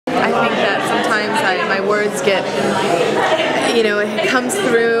think that sometimes my words get, you know, it comes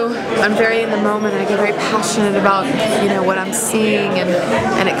through. I'm very in the moment. I get very passionate about, you know, what I'm seeing,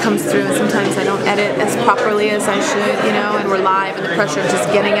 and it comes through. And sometimes I don't edit as properly as I should, you know. And we're live, and the pressure of just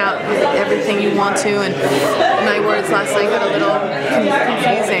getting out everything you want to. And my words last night got a little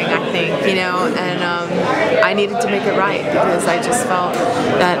confusing, I think, you know. And I needed to make it right because I just felt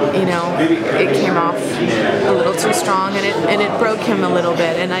that, you know, it came off a little too strong, and it broke him a little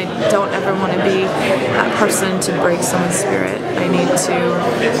bit. And I don't ever want to be that person to break someone's spirit. I need to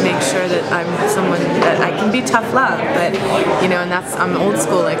make sure that I'm someone that I can be tough love, but, you know, and I'm old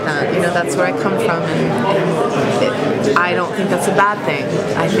school like that. You know, that's where I come from, and I don't think that's a bad thing.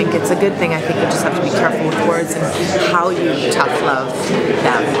 I think it's a good thing. I think you just have to be careful with words and how you tough love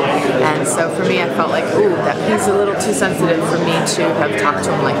them. And so for me, I felt like, ooh, that he's a little too sensitive for me to have talked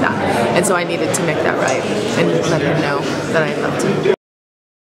to him like that. And so I needed to make that right and let him know that I loved him.